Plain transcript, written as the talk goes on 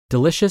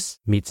Delicious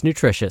meets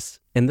nutritious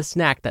in the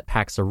snack that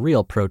packs a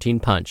real protein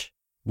punch.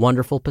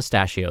 Wonderful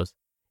Pistachios.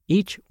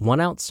 Each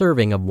 1-ounce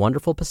serving of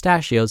Wonderful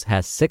Pistachios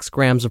has 6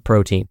 grams of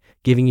protein,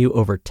 giving you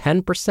over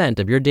 10%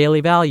 of your daily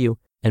value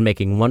and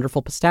making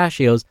Wonderful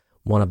Pistachios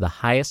one of the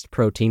highest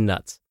protein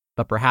nuts.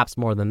 But perhaps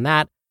more than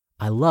that,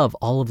 I love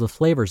all of the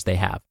flavors they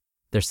have.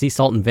 Their sea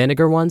salt and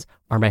vinegar ones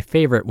are my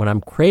favorite when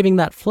I'm craving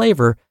that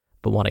flavor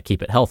but want to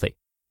keep it healthy.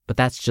 But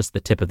that's just the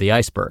tip of the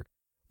iceberg.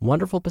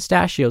 Wonderful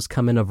Pistachios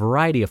come in a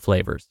variety of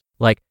flavors,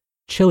 like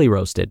chili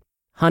roasted,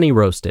 honey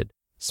roasted,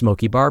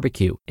 smoky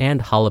barbecue,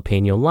 and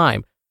jalapeno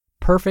lime,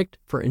 perfect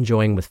for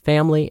enjoying with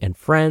family and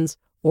friends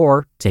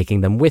or taking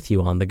them with you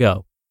on the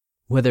go.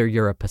 Whether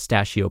you're a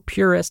pistachio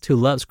purist who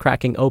loves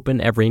cracking open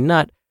every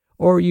nut,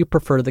 or you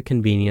prefer the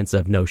convenience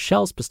of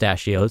no-shells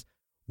pistachios,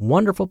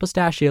 Wonderful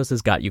Pistachios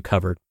has got you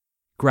covered.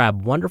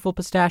 Grab Wonderful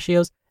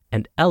Pistachios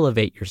and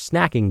elevate your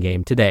snacking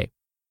game today.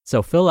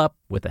 So fill up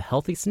with a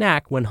healthy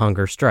snack when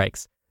hunger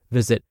strikes.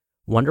 Visit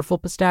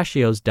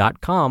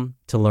wonderfulpistachios.com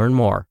to learn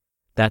more.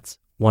 That's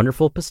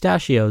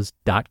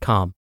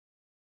wonderfulpistachios.com.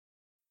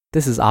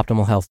 This is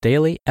Optimal Health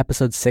Daily,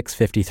 episode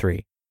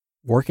 653.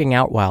 Working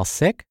Out While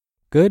Sick?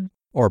 Good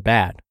or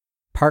Bad?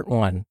 Part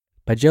 1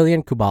 by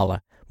Jillian Kubala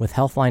with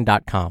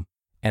Healthline.com.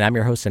 And I'm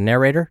your host and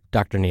narrator,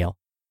 Dr. Neil.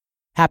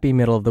 Happy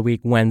middle of the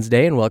week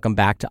Wednesday, and welcome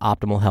back to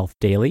Optimal Health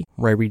Daily,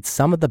 where I read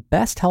some of the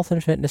best health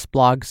and fitness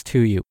blogs to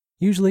you,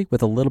 usually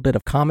with a little bit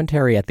of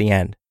commentary at the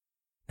end.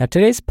 Now,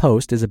 today's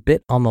post is a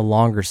bit on the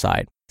longer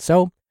side,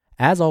 so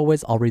as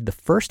always, I'll read the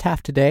first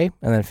half today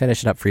and then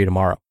finish it up for you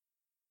tomorrow.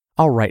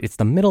 All right, it's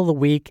the middle of the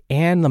week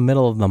and the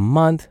middle of the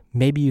month.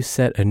 Maybe you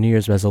set a New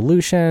Year's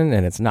resolution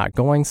and it's not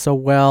going so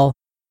well.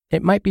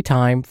 It might be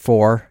time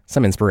for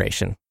some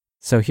inspiration.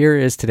 So here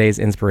is today's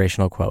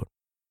inspirational quote.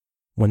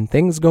 When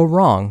things go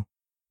wrong,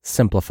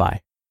 simplify.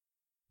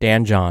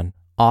 Dan John,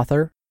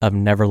 author of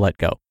Never Let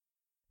Go.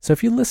 So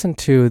if you listen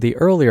to the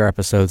earlier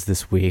episodes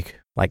this week,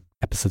 like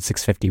episode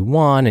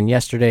 651 and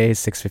yesterday's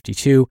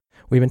 652,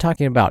 we've been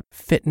talking about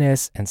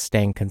fitness and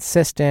staying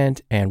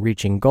consistent and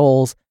reaching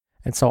goals.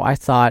 And so I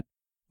thought,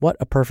 what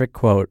a perfect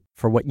quote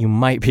for what you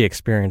might be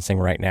experiencing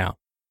right now.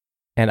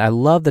 And I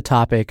love the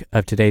topic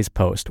of today's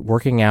post.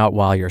 Working out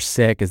while you're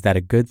sick, is that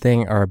a good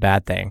thing or a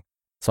bad thing?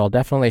 So I'll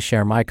definitely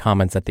share my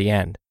comments at the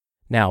end.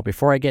 Now,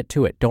 before I get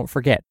to it, don't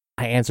forget,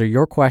 I answer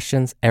your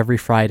questions every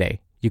Friday.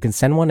 You can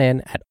send one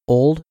in at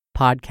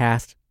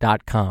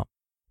oldpodcast.com.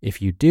 If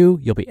you do,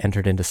 you'll be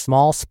entered into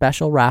small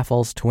special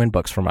raffles to win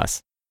books from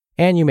us.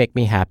 And you make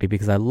me happy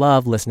because I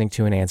love listening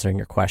to and answering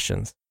your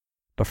questions.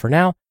 But for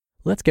now,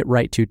 let's get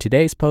right to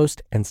today's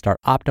post and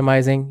start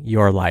optimizing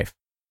your life.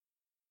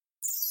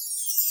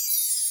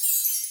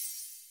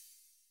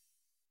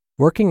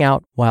 Working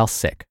out while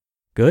sick,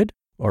 good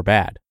or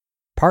bad?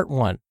 Part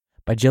 1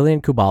 by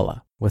Jillian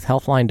Kubala with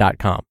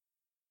Healthline.com.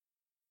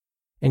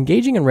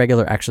 Engaging in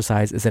regular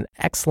exercise is an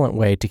excellent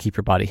way to keep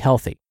your body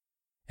healthy.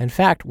 In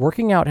fact,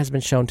 working out has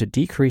been shown to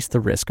decrease the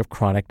risk of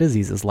chronic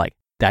diseases like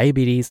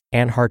diabetes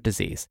and heart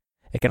disease.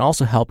 It can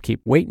also help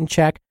keep weight in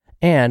check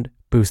and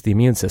boost the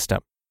immune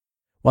system.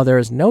 While there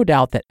is no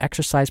doubt that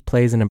exercise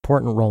plays an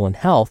important role in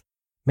health,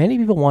 many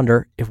people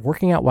wonder if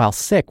working out while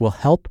sick will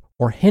help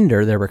or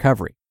hinder their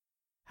recovery.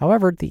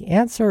 However, the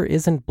answer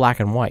isn't black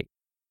and white.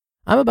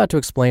 I'm about to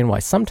explain why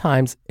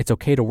sometimes it's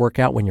okay to work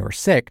out when you are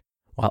sick,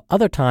 while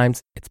other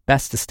times it's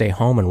best to stay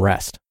home and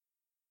rest.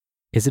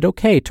 Is it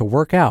okay to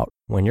work out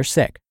when you're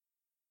sick?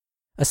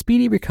 A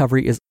speedy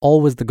recovery is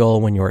always the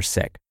goal when you are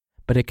sick,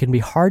 but it can be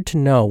hard to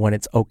know when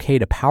it's okay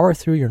to power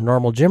through your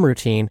normal gym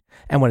routine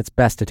and when it's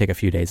best to take a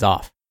few days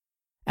off.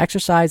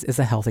 Exercise is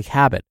a healthy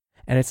habit,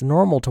 and it's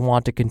normal to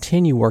want to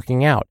continue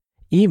working out,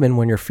 even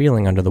when you're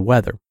feeling under the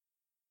weather.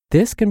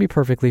 This can be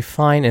perfectly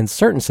fine in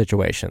certain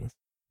situations,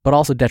 but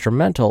also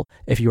detrimental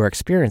if you are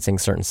experiencing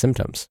certain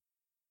symptoms.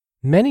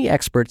 Many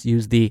experts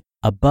use the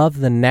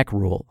above-the-neck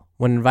rule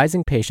when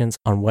advising patients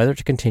on whether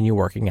to continue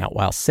working out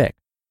while sick.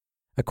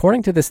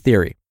 According to this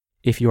theory,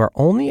 if you are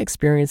only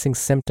experiencing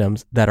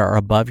symptoms that are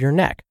above your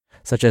neck,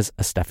 such as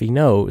a stuffy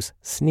nose,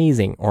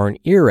 sneezing, or an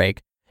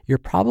earache, you're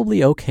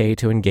probably okay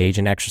to engage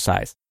in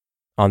exercise.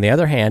 On the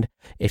other hand,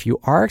 if you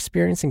are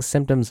experiencing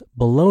symptoms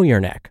below your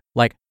neck,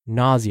 like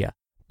nausea,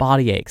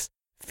 body aches,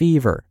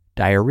 fever,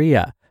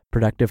 diarrhea,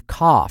 productive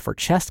cough, or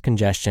chest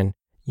congestion,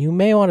 you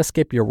may want to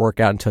skip your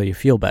workout until you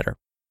feel better.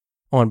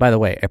 Oh, and by the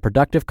way, a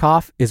productive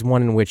cough is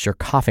one in which you're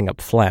coughing up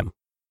phlegm.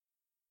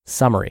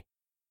 Summary.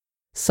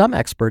 Some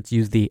experts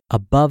use the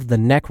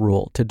above-the-neck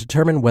rule to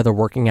determine whether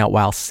working out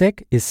while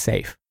sick is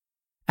safe.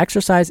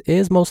 Exercise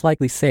is most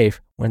likely safe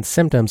when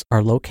symptoms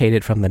are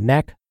located from the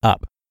neck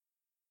up.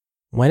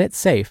 When it's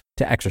safe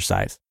to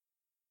exercise.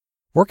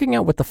 Working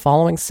out with the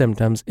following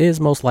symptoms is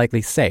most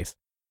likely safe,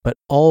 but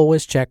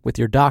always check with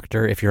your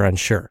doctor if you're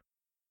unsure.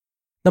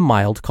 The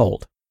mild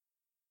cold.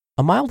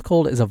 A mild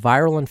cold is a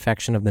viral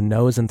infection of the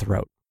nose and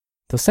throat.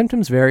 Though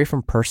symptoms vary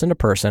from person to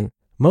person,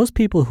 most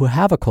people who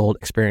have a cold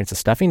experience a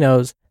stuffy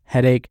nose,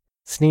 headache,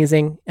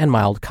 sneezing, and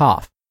mild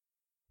cough.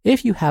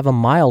 If you have a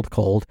mild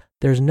cold,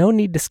 there's no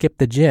need to skip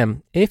the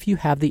gym if you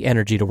have the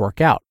energy to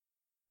work out.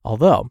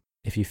 Although,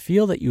 if you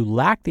feel that you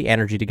lack the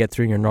energy to get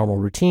through your normal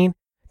routine,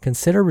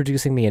 consider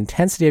reducing the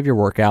intensity of your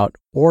workout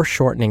or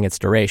shortening its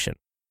duration.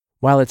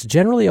 While it's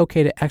generally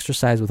okay to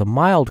exercise with a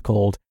mild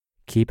cold,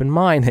 keep in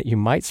mind that you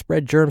might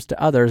spread germs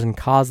to others and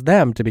cause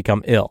them to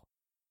become ill.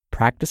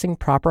 Practicing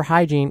proper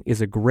hygiene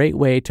is a great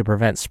way to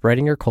prevent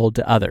spreading your cold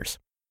to others.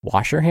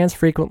 Wash your hands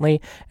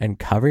frequently and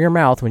cover your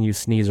mouth when you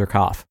sneeze or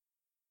cough.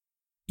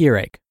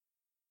 Earache.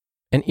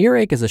 An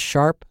earache is a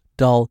sharp,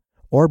 dull,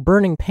 or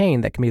burning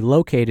pain that can be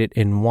located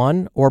in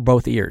one or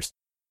both ears.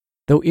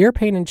 Though ear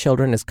pain in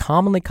children is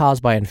commonly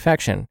caused by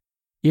infection,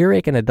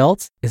 earache in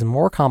adults is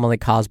more commonly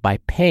caused by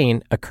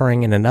pain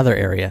occurring in another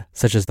area,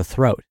 such as the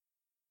throat.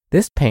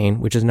 This pain,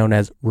 which is known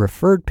as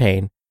referred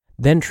pain,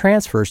 then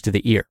transfers to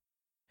the ear.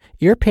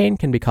 Ear pain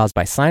can be caused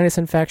by sinus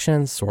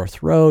infections, sore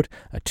throat,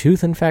 a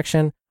tooth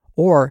infection,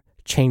 or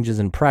changes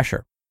in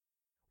pressure.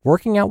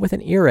 Working out with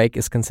an earache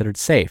is considered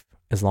safe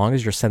as long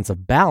as your sense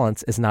of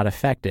balance is not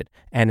affected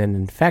and an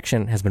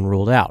infection has been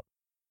ruled out.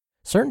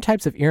 Certain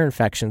types of ear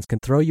infections can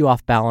throw you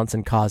off balance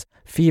and cause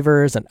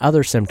fevers and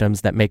other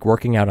symptoms that make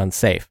working out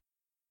unsafe.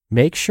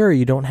 Make sure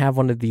you don't have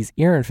one of these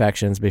ear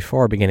infections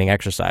before beginning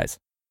exercise.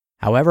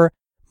 However,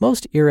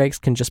 most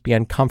earaches can just be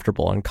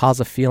uncomfortable and cause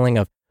a feeling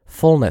of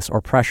fullness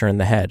or pressure in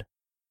the head.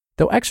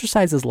 Though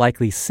exercise is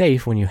likely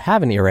safe when you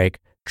have an earache,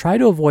 try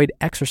to avoid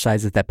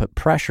exercises that put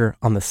pressure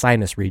on the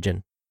sinus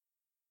region.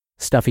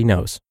 Stuffy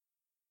nose.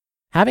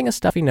 Having a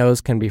stuffy nose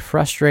can be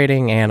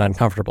frustrating and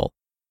uncomfortable.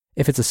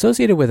 If it's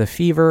associated with a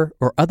fever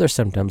or other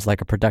symptoms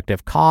like a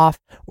productive cough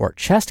or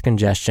chest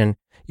congestion,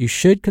 you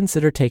should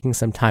consider taking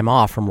some time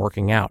off from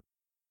working out.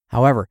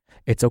 However,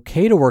 it's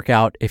okay to work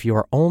out if you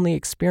are only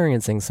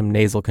experiencing some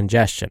nasal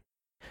congestion.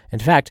 In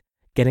fact,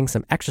 getting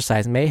some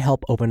exercise may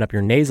help open up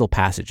your nasal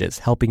passages,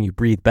 helping you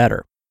breathe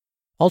better.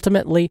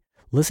 Ultimately,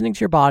 listening to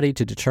your body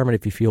to determine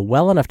if you feel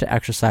well enough to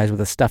exercise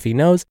with a stuffy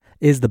nose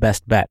is the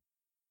best bet.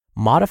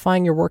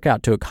 Modifying your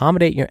workout to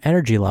accommodate your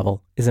energy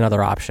level is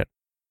another option.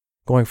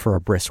 Going for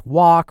a brisk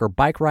walk or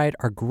bike ride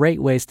are great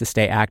ways to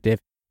stay active,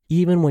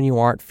 even when you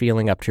aren't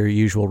feeling up to your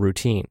usual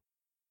routine.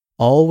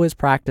 Always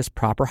practice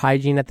proper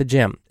hygiene at the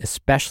gym,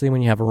 especially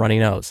when you have a runny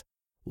nose.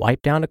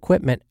 Wipe down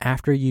equipment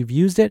after you've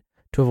used it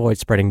to avoid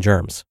spreading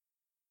germs.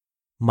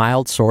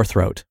 Mild sore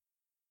throat.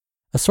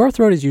 A sore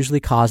throat is usually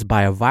caused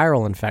by a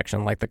viral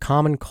infection like the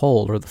common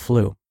cold or the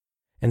flu.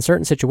 In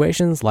certain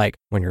situations, like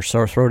when your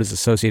sore throat is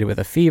associated with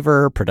a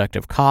fever,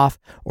 productive cough,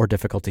 or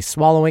difficulty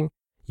swallowing,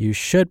 you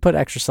should put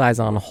exercise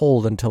on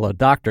hold until a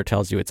doctor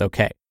tells you it's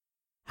okay.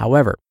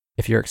 However,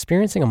 if you're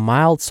experiencing a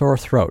mild sore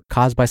throat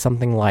caused by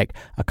something like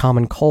a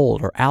common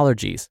cold or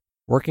allergies,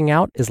 working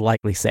out is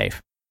likely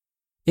safe.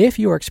 If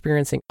you are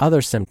experiencing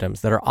other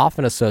symptoms that are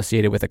often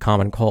associated with a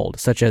common cold,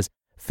 such as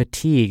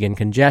fatigue and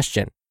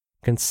congestion,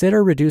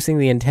 consider reducing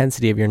the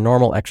intensity of your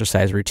normal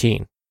exercise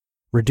routine.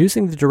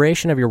 Reducing the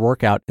duration of your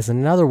workout is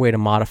another way to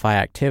modify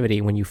activity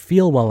when you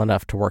feel well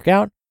enough to work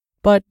out,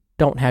 but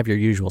don't have your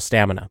usual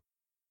stamina.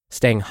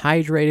 Staying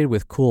hydrated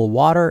with cool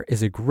water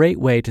is a great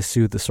way to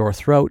soothe the sore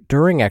throat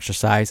during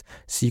exercise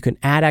so you can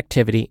add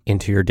activity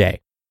into your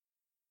day.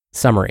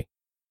 Summary.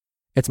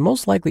 It's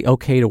most likely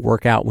okay to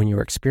work out when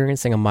you're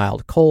experiencing a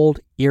mild cold,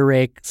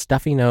 earache,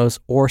 stuffy nose,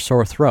 or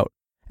sore throat,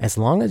 as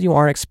long as you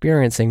aren't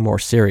experiencing more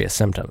serious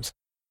symptoms.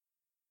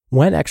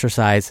 When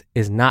exercise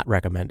is not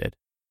recommended.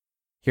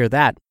 Hear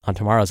that on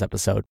tomorrow's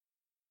episode.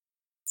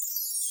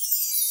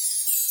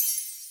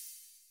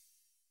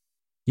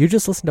 You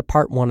just listened to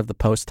part 1 of the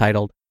post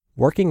titled,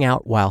 Working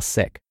Out While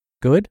Sick,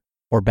 Good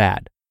or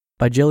Bad?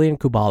 By Jillian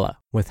Kubala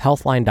with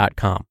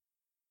Healthline.com.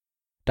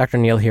 Dr.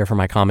 Neil here for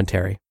my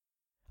commentary.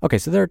 Okay,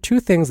 so there are 2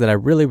 things that I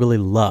really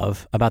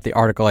love about the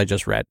article I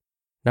just read.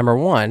 Number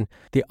 1,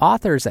 the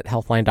authors at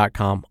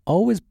Healthline.com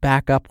always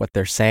back up what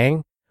they're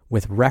saying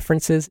with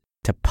references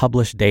to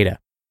published data.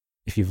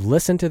 If you've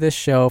listened to this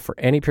show for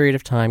any period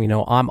of time, you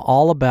know I'm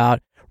all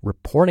about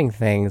reporting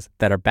things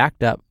that are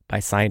backed up by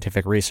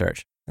scientific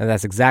research. And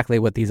that's exactly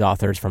what these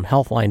authors from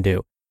Healthline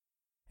do.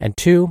 And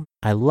 2,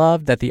 I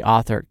love that the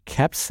author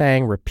kept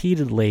saying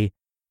repeatedly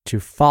to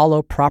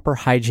follow proper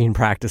hygiene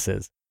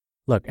practices.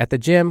 Look, at the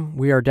gym,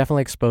 we are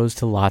definitely exposed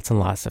to lots and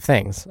lots of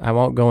things. I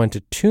won't go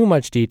into too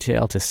much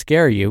detail to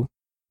scare you,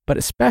 but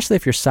especially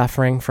if you're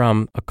suffering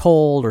from a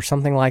cold or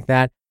something like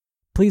that,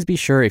 please be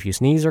sure if you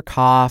sneeze or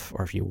cough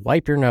or if you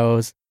wipe your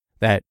nose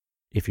that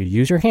if you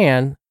use your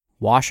hand,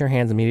 wash your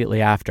hands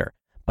immediately after.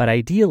 But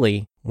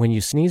ideally, when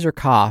you sneeze or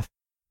cough,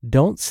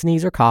 don't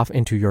sneeze or cough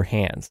into your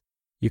hands.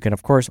 You can,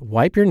 of course,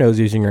 wipe your nose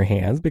using your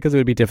hands because it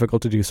would be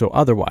difficult to do so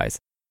otherwise.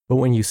 But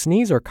when you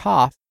sneeze or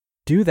cough,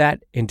 do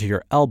that into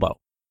your elbow.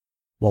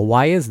 Well,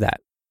 why is that?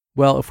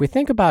 Well, if we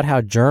think about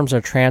how germs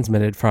are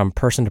transmitted from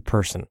person to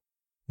person,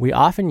 we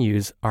often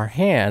use our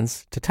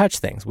hands to touch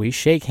things. We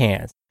shake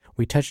hands.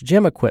 We touch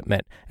gym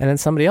equipment, and then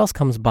somebody else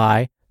comes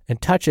by and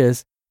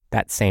touches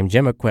that same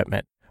gym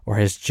equipment or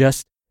has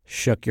just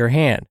shook your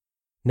hand.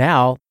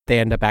 Now they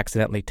end up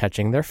accidentally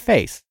touching their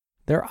face,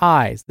 their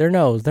eyes, their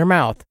nose, their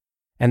mouth,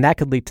 and that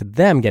could lead to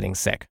them getting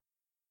sick.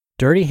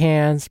 Dirty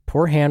hands,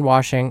 poor hand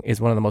washing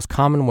is one of the most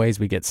common ways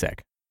we get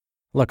sick.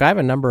 Look, I have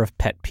a number of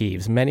pet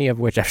peeves, many of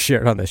which I've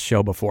shared on this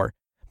show before.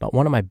 But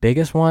one of my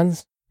biggest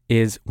ones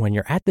is when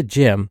you're at the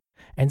gym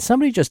and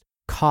somebody just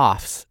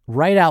coughs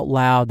right out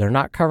loud, they're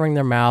not covering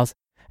their mouths,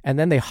 and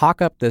then they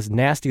hawk up this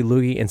nasty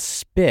loogie and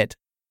spit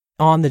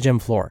on the gym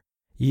floor.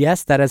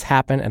 Yes, that has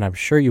happened, and I'm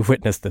sure you've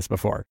witnessed this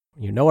before.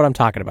 You know what I'm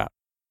talking about.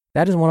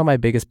 That is one of my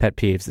biggest pet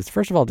peeves. It's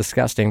first of all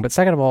disgusting, but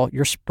second of all,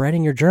 you're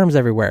spreading your germs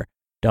everywhere.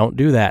 Don't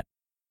do that.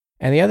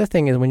 And the other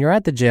thing is when you're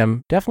at the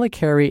gym, definitely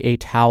carry a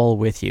towel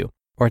with you.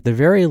 Or at the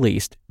very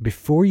least,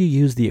 before you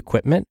use the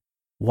equipment,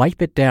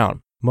 wipe it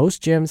down.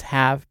 Most gyms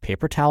have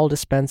paper towel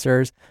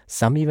dispensers.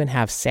 Some even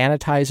have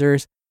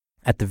sanitizers.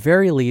 At the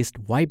very least,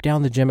 wipe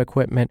down the gym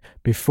equipment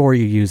before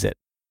you use it.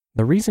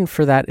 The reason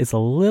for that is a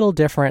little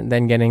different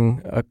than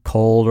getting a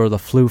cold or the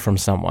flu from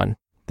someone.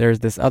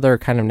 There's this other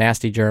kind of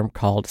nasty germ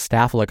called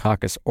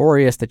Staphylococcus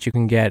aureus that you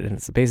can get, and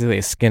it's basically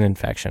a skin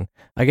infection.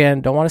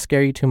 Again, don't want to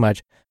scare you too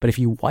much, but if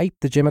you wipe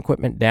the gym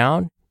equipment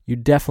down, you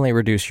definitely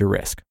reduce your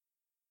risk.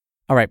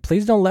 All right,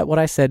 please don't let what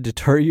I said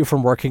deter you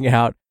from working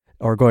out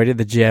or going to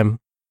the gym.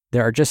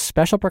 There are just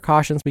special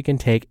precautions we can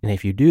take, and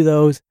if you do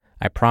those,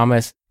 I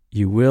promise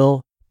you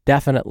will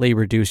definitely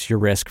reduce your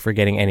risk for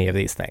getting any of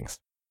these things.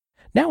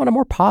 Now, on a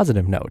more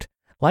positive note,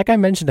 like I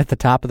mentioned at the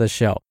top of the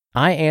show,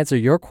 I answer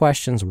your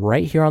questions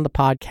right here on the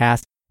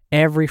podcast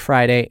every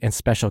Friday in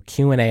special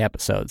Q&A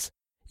episodes.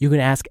 You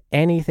can ask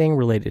anything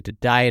related to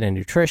diet and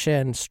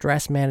nutrition,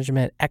 stress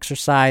management,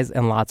 exercise,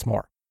 and lots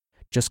more.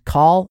 Just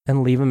call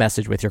and leave a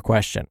message with your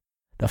question.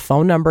 The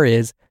phone number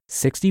is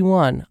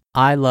 61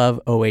 I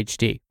love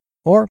OHD.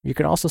 Or you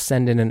can also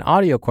send in an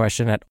audio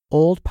question at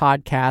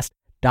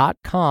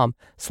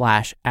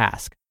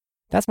oldpodcast.com/ask.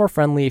 That's more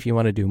friendly if you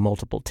want to do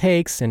multiple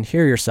takes and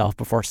hear yourself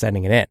before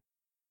sending it in.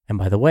 And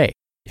by the way,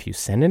 if you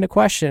send in a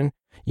question,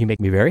 you make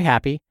me very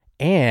happy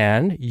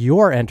and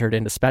you're entered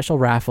into special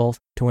raffles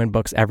to win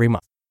books every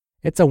month.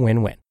 It's a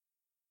win-win.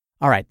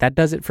 All right, that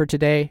does it for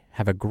today.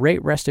 Have a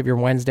great rest of your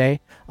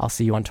Wednesday. I'll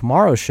see you on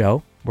tomorrow's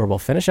show where we'll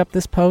finish up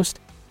this post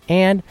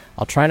and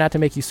I'll try not to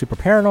make you super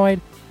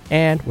paranoid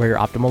and where your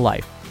optimal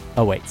life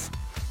awaits.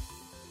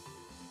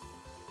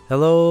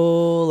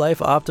 Hello, Life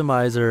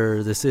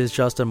Optimizer. This is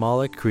Justin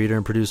Malik, creator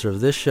and producer of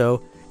this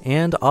show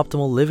and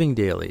Optimal Living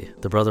Daily,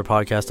 the brother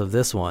podcast of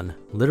this one.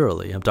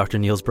 Literally, I'm Dr.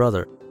 Neil's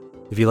brother.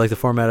 If you like the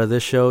format of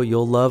this show,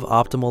 you'll love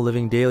Optimal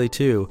Living Daily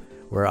too,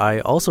 where I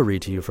also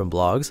read to you from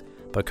blogs,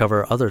 but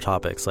cover other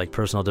topics like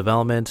personal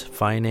development,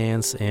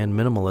 finance, and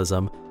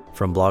minimalism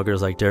from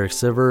bloggers like Derek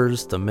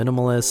Sivers, The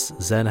Minimalists,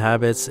 Zen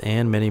Habits,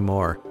 and many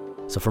more.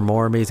 So for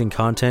more amazing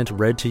content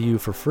read to you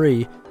for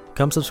free,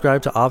 come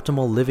subscribe to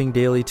Optimal Living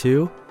Daily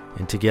too,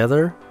 and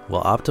together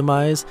we'll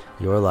optimize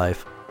your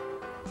life.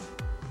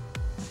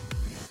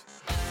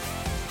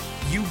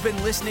 You've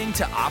been listening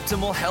to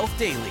Optimal Health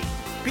Daily.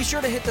 Be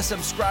sure to hit the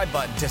subscribe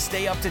button to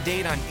stay up to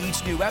date on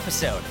each new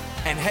episode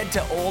and head to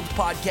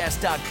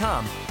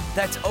oldpodcast.com.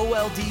 That's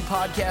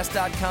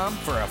oldpodcast.com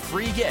for a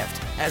free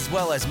gift, as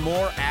well as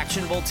more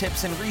actionable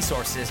tips and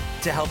resources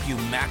to help you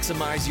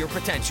maximize your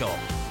potential.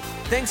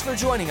 Thanks for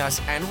joining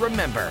us, and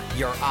remember,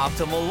 your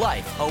optimal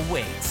life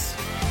awaits.